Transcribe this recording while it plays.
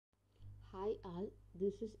all,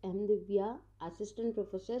 this is M. Divya, Assistant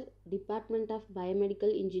Professor, Department of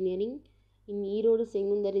Biomedical Engineering in Erode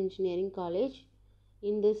Secondary Engineering College.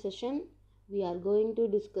 In this session, we are going to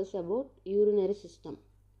discuss about urinary system.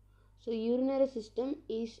 So, urinary system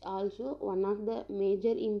is also one of the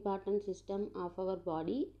major important system of our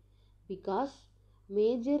body because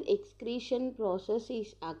major excretion process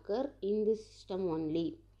is occur in this system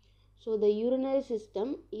only. So, the urinary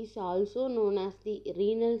system is also known as the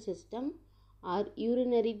renal system or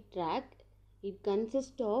urinary tract. It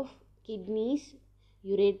consists of kidneys,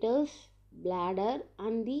 ureters, bladder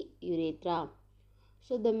and the urethra.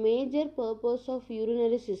 So, the major purpose of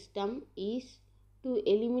urinary system is to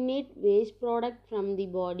eliminate waste product from the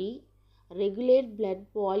body, regulate blood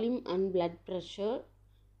volume and blood pressure,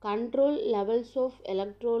 control levels of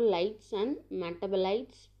electrolytes and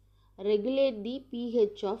metabolites, regulate the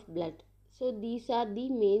pH of blood. So these are the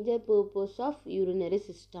major purpose of urinary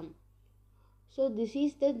system. So this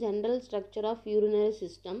is the general structure of urinary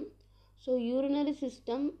system. So urinary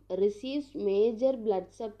system receives major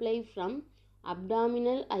blood supply from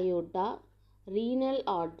abdominal aorta, renal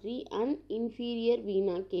artery and inferior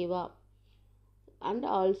vena cava. And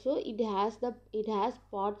also it has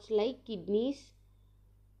parts like kidneys,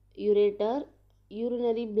 ureter,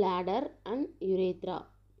 urinary bladder and urethra.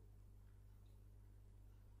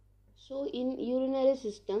 So in urinary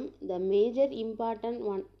system, the major important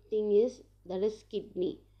one thing is that is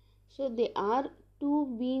kidney. So they are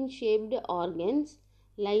two bean-shaped organs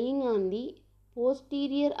lying on the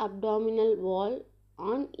posterior abdominal wall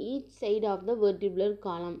on each side of the vertebral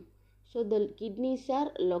column. So the kidneys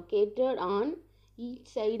are located on each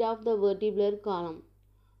side of the vertebral column.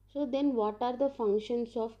 So then what are the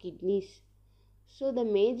functions of kidneys? So the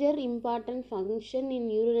major important function in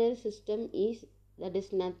urinary system is that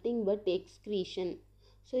is nothing but excretion.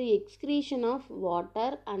 So excretion of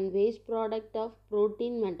water and waste product of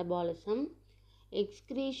protein metabolism,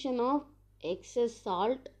 excretion of excess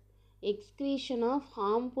salt, excretion of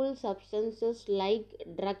harmful substances like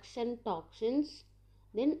drugs and toxins,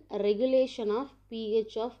 then regulation of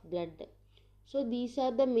pH of blood. So these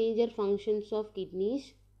are the major functions of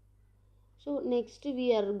kidneys. So next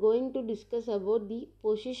we are going to discuss about the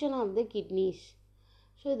position of the kidneys.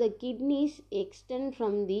 So the kidneys extend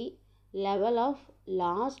from the level of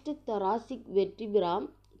last thoracic vertebra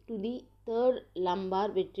to the third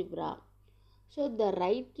lumbar vertebra. So the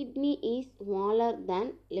right kidney is smaller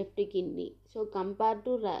than left kidney. So compared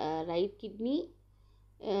to right kidney,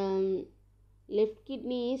 left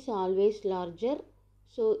kidney is always larger.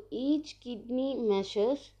 So each kidney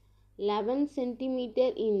measures 11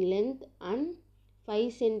 centimeter in length and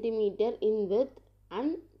 5 centimeter in width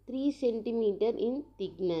and 3 centimeter in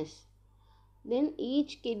thickness. Then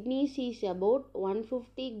each kidney is about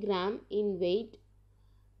 150 gram in weight.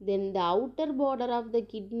 Then the outer border of the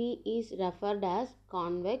kidney is referred as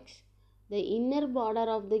convex. The inner border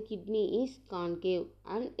of the kidney is concave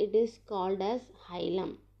and it is called as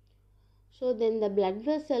hilum. So then the blood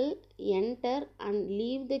vessel enter and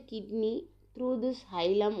leave the kidney through this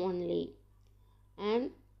hilum only.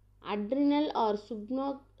 And adrenal or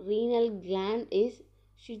suprarenal gland is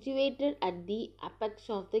situated at the apex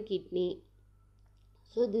of the kidney.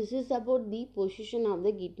 So this is about the position of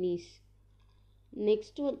the kidneys.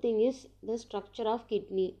 Next one thing is the structure of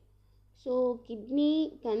kidney. So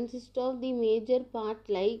kidney consists of the major part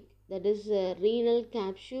like that is renal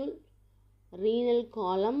capsule, renal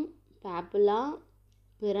column, papilla,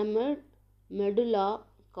 pyramid, medulla,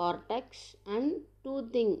 cortex and two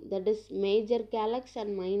things that is major calyx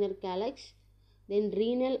and minor calyx, then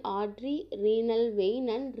renal artery, renal vein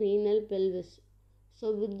and renal pelvis.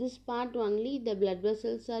 So with this part only the blood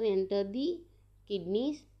vessels are enter the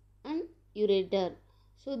kidneys and ureter.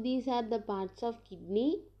 So these are the parts of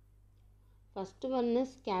kidney. First one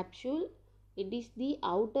is capsule. It is the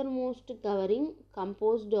outermost covering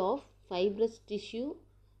composed of fibrous tissue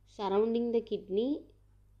surrounding the kidney.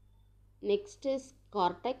 Next is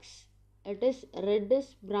cortex. It is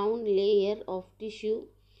reddish brown layer of tissue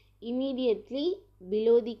immediately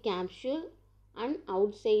below the capsule and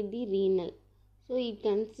outside the renal. So it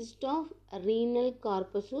consists of renal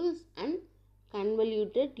corpuscles and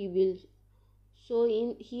convoluted tubules. So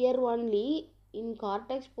in here only in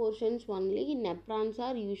cortex portions only nephrons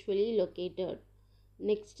are usually located.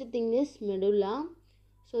 Next thing is medulla.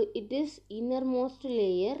 So it is innermost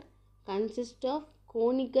layer consists of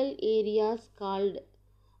conical areas called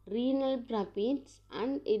renal prepedes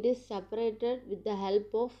and it is separated with the help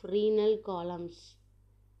of renal columns.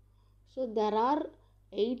 So there are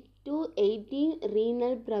 8 to 18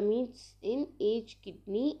 renal prepedes in each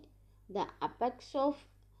kidney. The apex of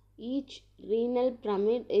Each renal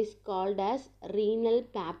pyramid is called as renal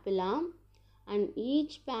papilla, and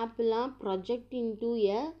each papilla project into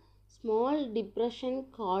a small depression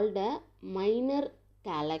called a minor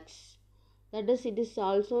calyx. That is, it is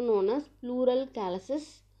also known as pleural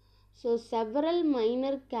calyces. So several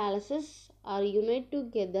minor calyces are united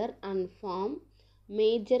together and form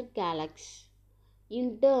major calyx.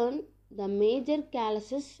 In turn, the major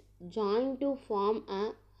calyces join to form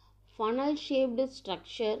a funnel-shaped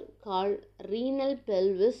structure called renal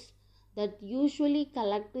pelvis that usually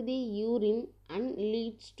collect the urine and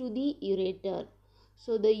leads to the ureter.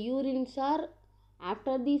 So the urines are,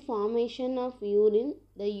 after the formation of urine,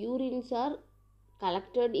 the urines are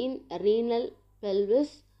collected in renal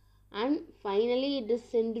pelvis and finally it is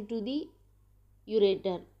sent to the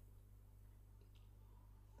ureter.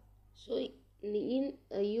 So in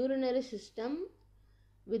a urinary system,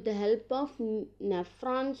 with the help of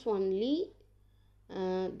nephrons only,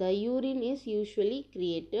 the urine is usually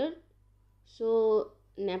created. So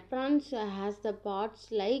nephrons has the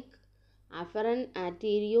parts like afferent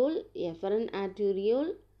arteriole,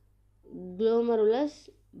 glomerulus,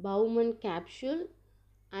 Bowman capsule,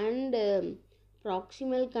 and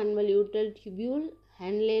proximal convoluted tubule,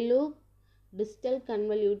 Henle lobe, distal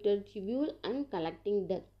convoluted tubule, and collecting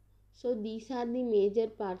duct. So these are the major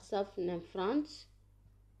parts of nephrons.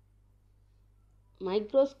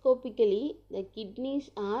 Microscopically, the kidneys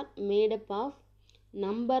are made up of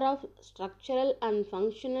number of structural and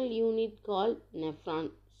functional units called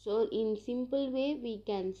nephron. So in simple way we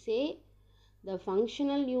can say the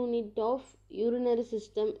functional unit of urinary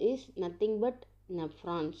system is nothing but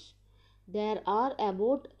nephrons. There are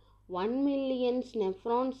about 1 million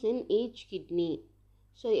nephrons in each kidney.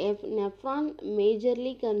 So a nephron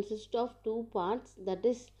majorly consists of two parts, that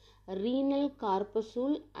is renal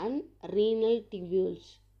corpuscle and renal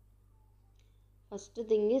tubules. First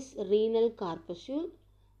thing is renal corpuscle.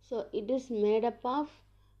 So it is made up of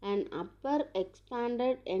an upper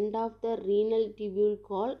expanded end of the renal tubule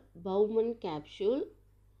called Bowman capsule.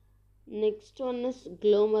 Next one is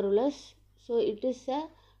glomerulus. So it is a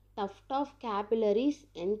tuft of capillaries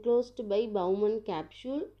enclosed by Bowman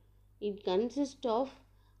capsule. It consists of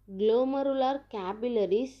glomerular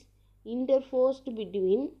capillaries interposed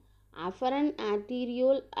between afferent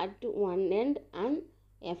arteriole at one end and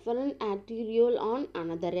efferent arteriole on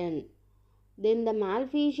another end. Then the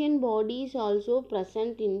Malpighian body is also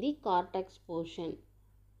present in the cortex portion.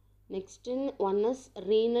 Next one is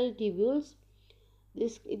renal tubules.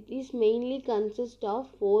 It is mainly consists of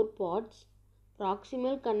four parts: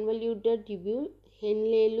 proximal convoluted tubule,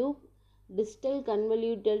 Henle loop, distal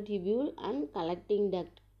convoluted tubule, and collecting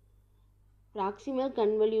duct. Proximal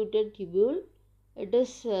convoluted tubule, it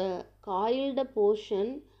is a coiled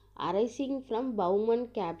portion arising from Bowman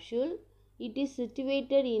capsule. It is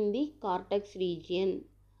situated in the cortex region.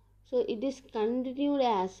 So it is continued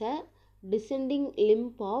as a descending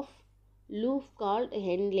limb of loop called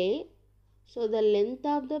Henle. So the length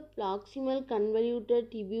of the proximal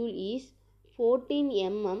convoluted tubule is 14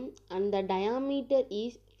 mm and the diameter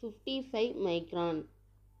is 55 micron.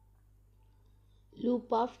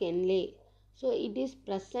 Loop of Henle. So it is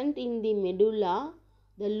present in the medulla.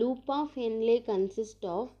 The loop of Henle consists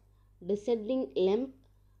of descending limb,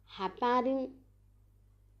 haparin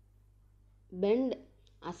bend,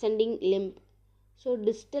 ascending limb. So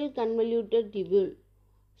distal convoluted tubule.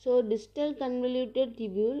 So distal convoluted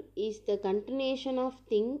tubule is the continuation of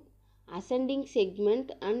thin ascending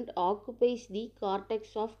segment and occupies the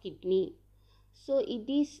cortex of kidney. So it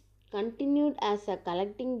is continued as a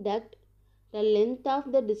collecting duct. The length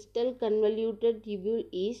of the distal convoluted tubule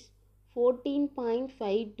is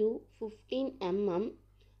 14.5 to 15 mm.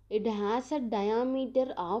 It has a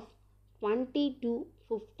diameter of 20 to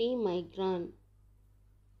 50 micron.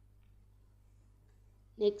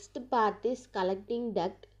 Next part is collecting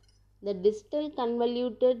duct. The distal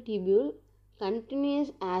convoluted tubule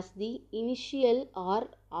continues as the initial or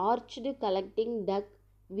arched collecting duct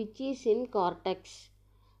which is in cortex.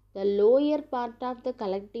 The lower part of the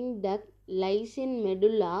collecting duct lies in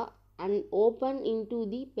medulla and open into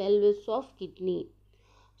the pelvis of kidney.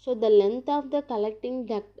 So the length of the collecting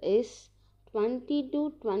duct is 20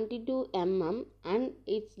 to 22 mm and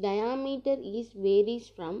its diameter is varies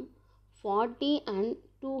from 40 and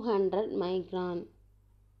 200 micron.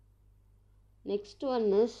 Next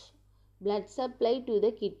one is blood supply to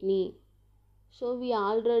the kidney. So we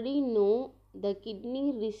already know the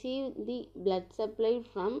kidney receive the blood supply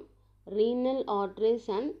from renal arteries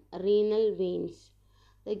and renal veins.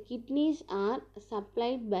 The kidneys are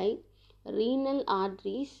supplied by renal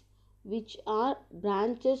arteries which are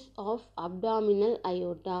branches of abdominal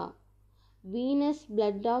aorta. venous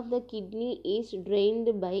blood of the kidney is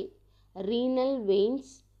drained by renal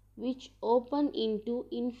veins which open into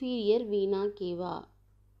inferior vena cava.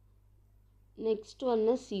 Next one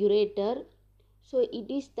is ureter. So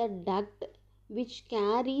it is the duct which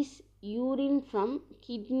carries urine from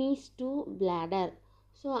kidneys to bladder.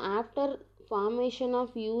 So after formation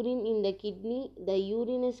of urine in the kidney, the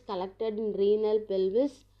urine is collected in renal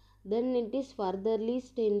pelvis, then it is furtherly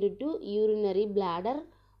sent to urinary bladder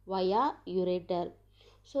via ureter.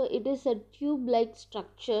 So it is a tube-like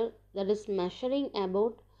structure that is measuring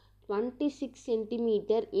about 26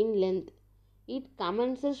 centimeter in length. It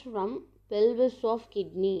commences from pelvis of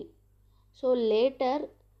kidney. So later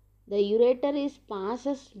the ureter is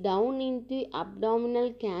passes down into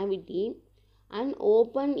abdominal cavity and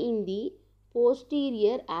open in the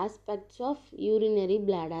posterior aspects of urinary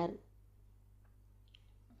bladder.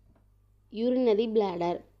 Urinary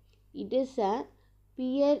bladder. It is a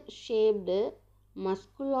pear-shaped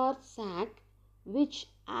muscular sac which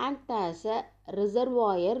acts as a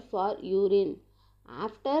reservoir for urine.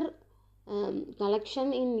 After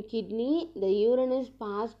collection in kidney, the urine is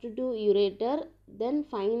passed to ureter, then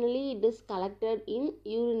finally it is collected in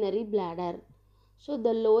urinary bladder. So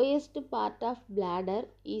the lowest part of bladder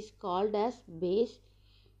is called as base.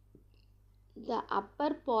 The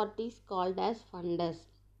upper part is called as fundus.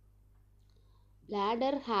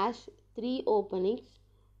 Bladder has 3 openings,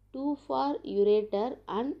 2 for ureter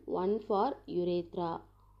and 1 for urethra.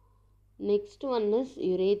 Next one is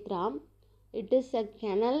urethra. It is a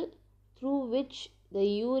canal through which the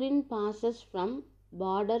urine passes from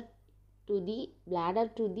bladder to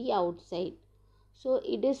the outside. So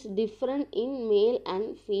it is different in male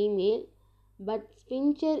and female, but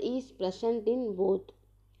sphincter is present in both.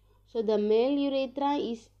 So the male urethra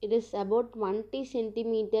is about 20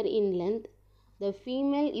 centimeter in length. The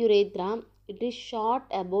female urethra, it is short,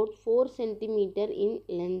 about 4 centimeter in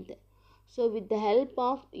length. So with the help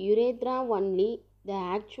of urethra only, the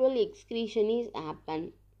actual excretion is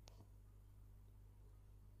happen.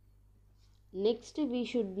 Next we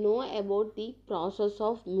should know about the process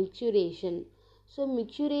of micturition. So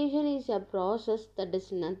micturition is a process that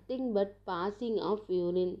is nothing but passing of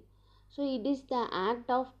urine. So it is the act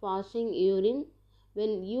of passing urine.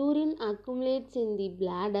 When urine accumulates in the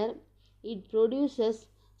bladder, it produces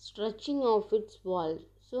stretching of its walls.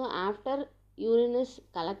 So after urine is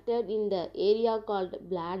collected in the area called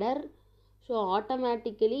bladder, so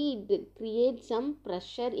automatically it creates some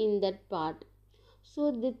pressure in that part.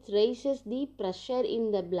 So this raises the pressure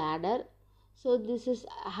in the bladder. So this is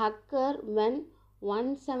occur when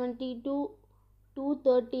 170 to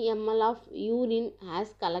 230 ml of urine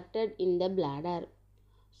has collected in the bladder.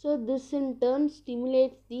 So this in turn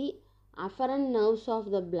stimulates the afferent nerves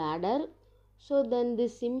of the bladder. So then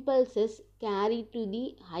this impulse is carried to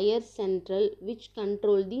the higher central which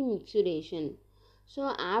control the micturition.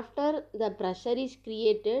 So after the pressure is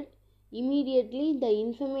created, immediately the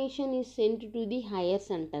information is sent to the higher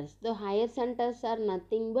centers. The higher centers are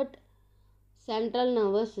nothing but central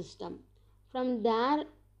nervous system. From there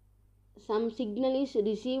some signal is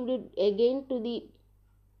received again to the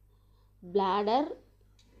bladder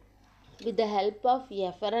with the help of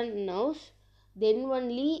efferent nerves. Then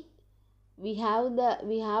only we have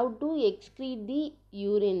to excrete the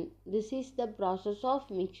urine. This is the process of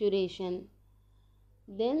micturition.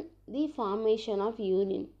 Then the formation of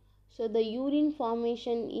urine. So the urine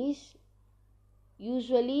formation is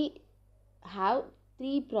usually have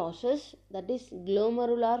 3 process, that is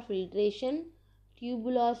glomerular filtration,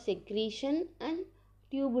 tubular secretion and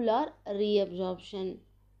tubular reabsorption.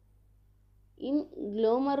 In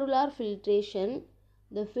glomerular filtration,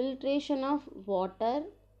 the filtration of water,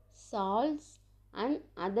 salts and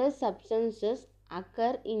other substances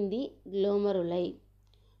occur in the glomeruli.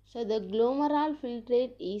 So the glomerular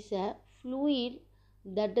filtrate is a fluid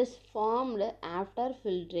that is formed after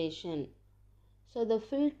filtration. So the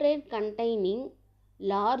filtrate containing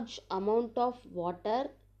large amount of water,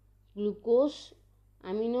 glucose,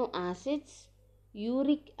 amino acids,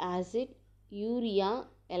 uric acid, urea,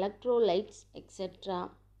 electrolytes, etc.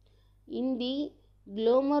 In the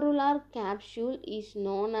glomerular capsule is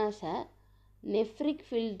known as a nephric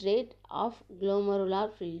filtrate of glomerular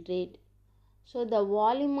filtrate. So the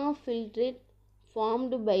volume of filtrate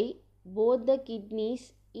formed by both the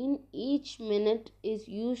kidneys in each minute is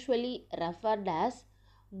usually referred as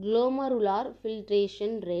glomerular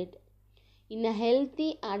filtration rate. In a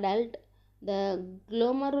healthy adult, the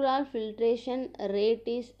glomerular filtration rate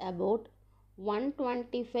is about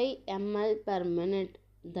 125 ml per minute.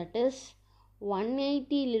 That is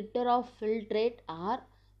 180 liter of filtrate are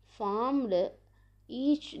formed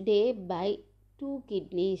each day by 2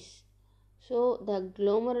 kidneys. So the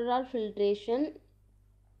glomerular filtration,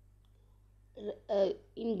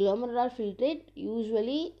 in glomerular filtrate,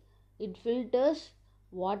 usually it filters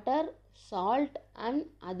water, salt and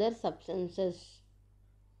other substances.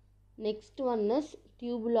 Next one is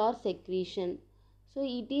tubular secretion. So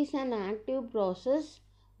it is an active process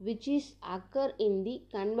which is occur in the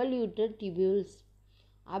convoluted tubules.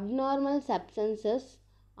 Abnormal substances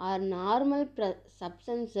or normal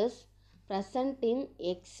substances present in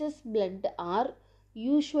excess blood are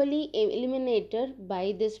usually eliminated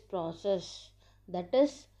by this process. That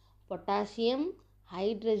is, potassium,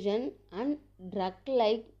 hydrogen and drug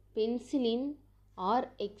like penicillin are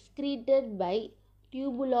excreted by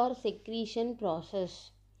tubular secretion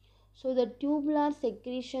process. So the tubular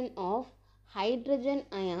secretion of hydrogen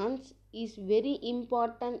ions is very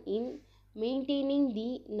important in maintaining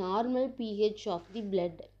the normal pH of the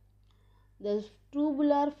blood. The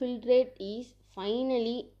tubular filtrate is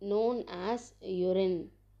finally known as urine.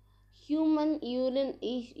 Human urine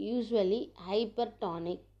is usually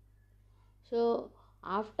hypertonic. So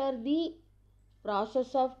after the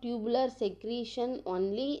process of tubular secretion,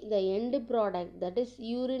 only the end product, that is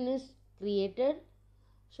urine, is created.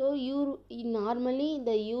 So normally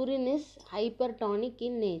the urine is hypertonic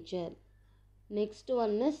in nature. Next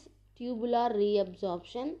one is tubular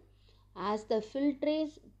reabsorption. As the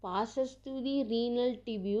filtrate passes through the renal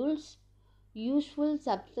tubules, useful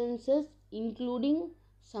substances including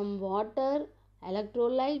some water,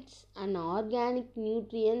 electrolytes and organic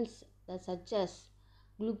nutrients such as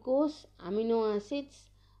glucose, amino acids,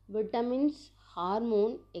 vitamins,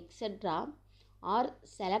 hormone, etc. are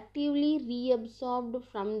selectively reabsorbed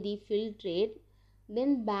from the filtrate,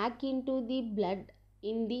 then back into the blood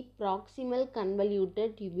in the proximal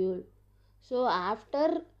convoluted tubule. So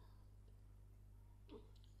after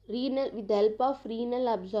renal, with the help of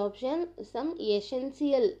renal absorption, some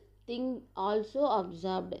essential thing also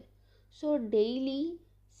absorbed. So daily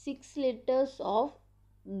 6 liters of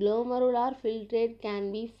glomerular filtrate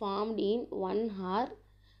can be formed in 1 hour,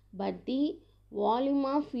 but the volume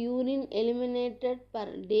of urine eliminated per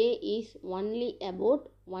day is only about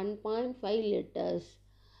 1.5 liters.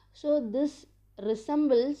 So this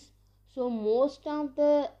resembles, so most of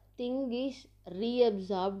the thing is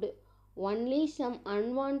reabsorbed, only some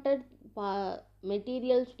unwanted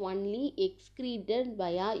materials only excreted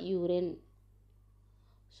via urine.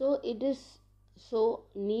 So it is, so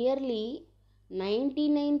nearly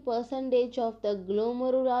 99% of the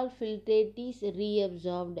glomerular filtrate is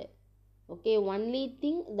reabsorbed. Okay, only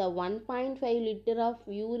thing, the 1.5 liter of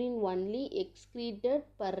urine only excreted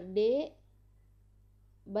per day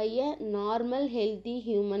by a normal healthy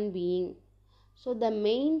human being. So the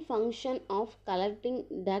main function of collecting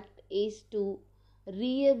duct is to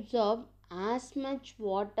reabsorb as much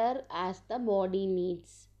water as the body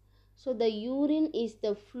needs. So the urine is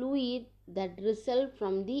the fluid that results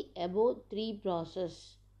from the above three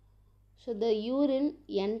process. So the urine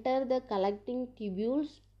enter the collecting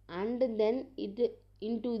tubules and then it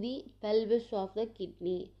into the pelvis of the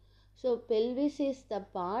kidney. So pelvis is the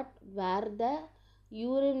part where the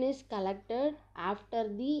urine is collected after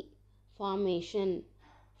the formation.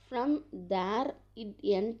 From there it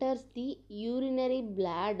enters the urinary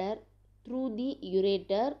bladder through the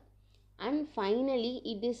ureter and finally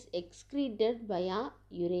it is excreted via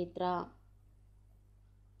urethra.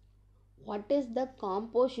 What is the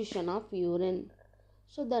composition of urine?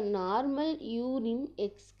 So the normal urine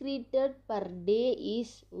excreted per day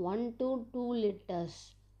is 1 to 2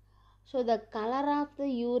 liters. So the color of the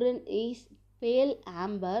urine is pale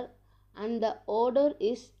amber and the odor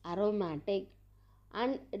is aromatic,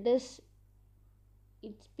 and its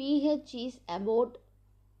pH is about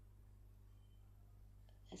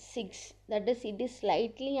 6, that is it is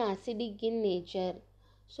slightly acidic in nature.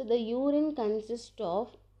 So the urine consists of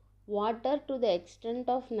water to the extent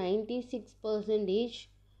of 96%,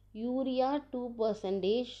 urea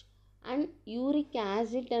 2%, and uric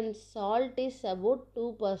acid and salt is about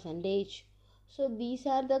 2%. So these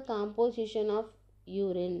are the composition of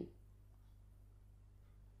urine.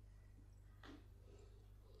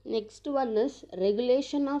 Next one is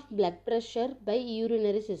regulation of blood pressure by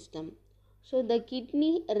urinary system. So the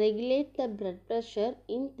kidney regulates the blood pressure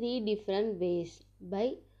in 3 different ways: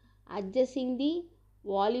 by adjusting the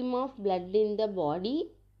volume of blood in the body.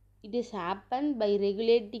 It is happened by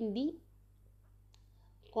regulating the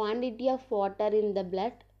quantity of water in the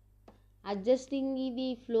blood, adjusting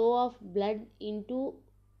the flow of blood into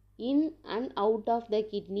in and out of the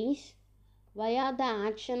kidneys via the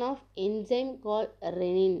action of enzyme called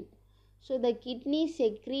renin. So the kidney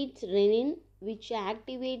secretes renin which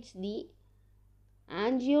activates the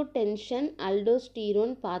angiotensin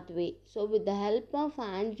aldosterone pathway. So with the help of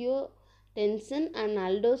angiotensin and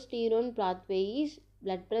aldosterone pathways,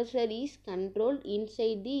 blood pressure is controlled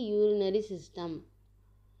inside the urinary system.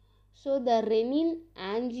 So the renin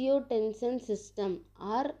angiotensin system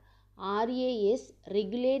or RAS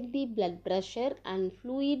regulate the blood pressure and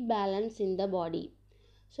fluid balance in the body.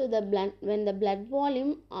 So when the blood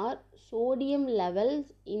volume or sodium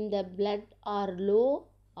levels in the blood are low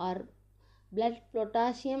or blood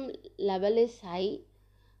potassium level is high,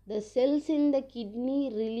 the cells in the kidney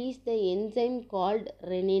release the enzyme called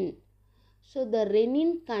renin. So the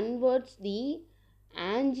renin converts the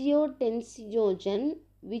angiotensinogen,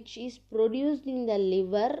 which is produced in the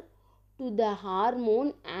liver, to the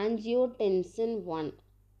hormone angiotensin 1.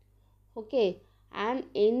 Okay, an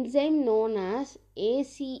enzyme known as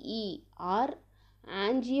ACE or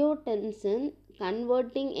angiotensin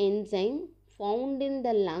converting enzyme found in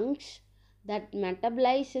the lungs that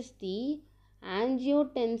metabolizes the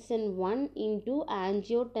angiotensin 1 into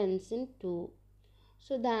angiotensin 2.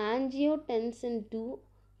 So the angiotensin 2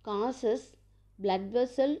 causes blood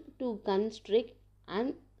vessel to constrict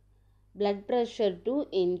and blood pressure to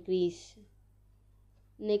increase.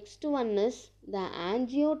 Next one is the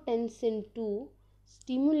angiotensin 2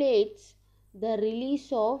 stimulates the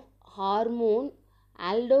release of hormone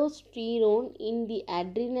aldosterone in the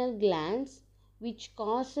adrenal glands, which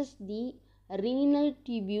causes the renal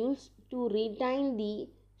tubules to retain the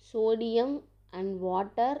sodium and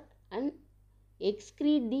water and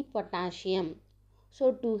excrete the potassium.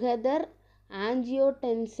 So together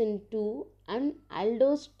angiotensin 2 and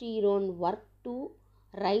aldosterone work to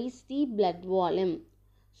raise the blood volume.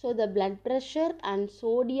 So the blood pressure and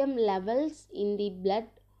sodium levels in the blood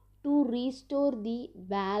to restore the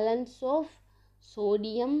balance of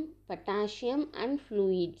sodium, potassium and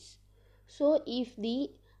fluids. So if the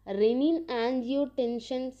renin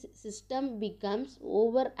angiotensin system becomes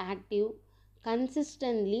overactive,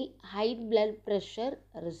 consistently high blood pressure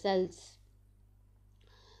results.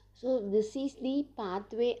 So this is the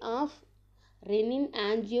pathway of renin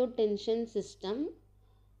angiotensin system.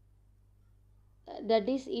 That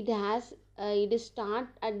is, it start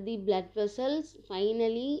at the blood vessels.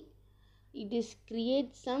 Finally it is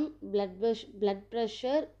create some blood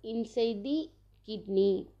pressure inside the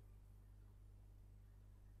kidney.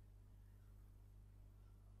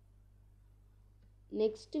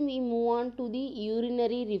 Next we move on to the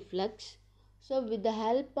urinary reflex. So with the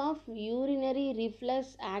help of urinary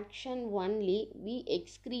reflex action only, we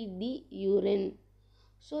excrete the urine.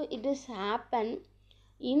 So it is happen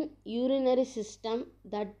in urinary system,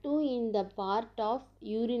 that too in the part of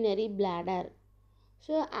urinary bladder.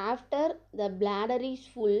 So after the bladder is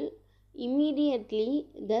full, immediately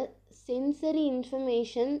the sensory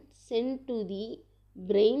information sent to the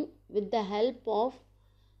brain with the help of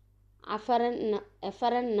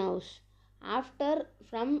afferent nerves. After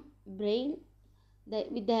from brain,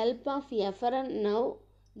 with the help of afferent nerve,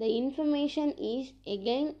 the information is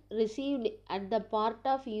again received at the part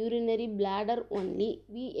of urinary bladder only.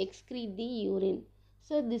 We excrete the urine.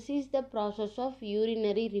 So this is the process of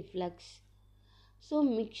urinary reflex. So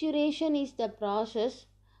micturition is the process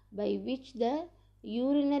by which the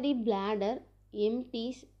urinary bladder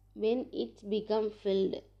empties when it's become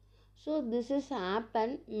filled. So this is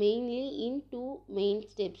happen mainly in two main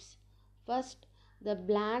steps. First, the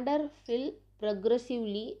bladder fill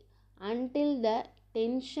progressively until the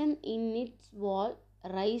tension in its wall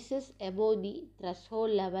rises above the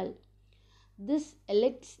threshold level. This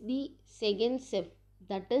elects the second step,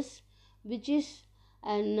 that is, which is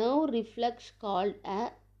a nerve reflex called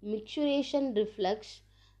a micturition reflex,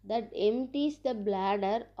 that empties the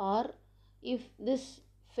bladder, or if this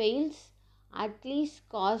fails, at least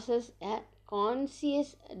causes a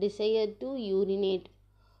conscious desire to urinate.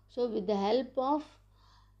 So with the help of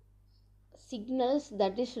signals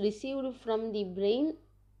that is received from the brain,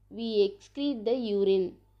 we excrete the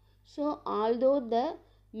urine. So although the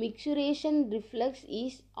micturition reflex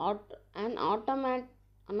is an autonomic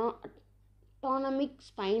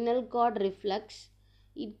spinal cord reflex,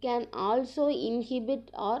 it can also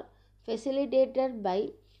inhibit or facilitated by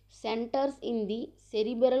centers in the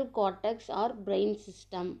cerebral cortex or brain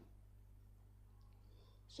system.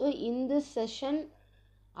 So in this session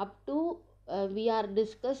up to we are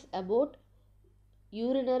discuss about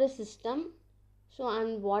urinary system. So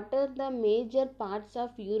and what are the major parts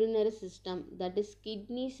of urinary system, that is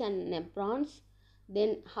kidneys and nephrons,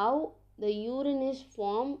 then how the urine is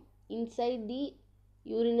formed inside the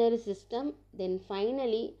urinary system, then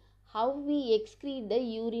finally how we excrete the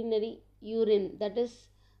urine, that is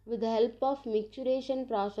with the help of micturition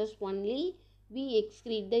process only we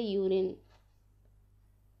excrete the urine.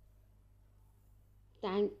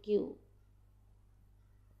 Thank you.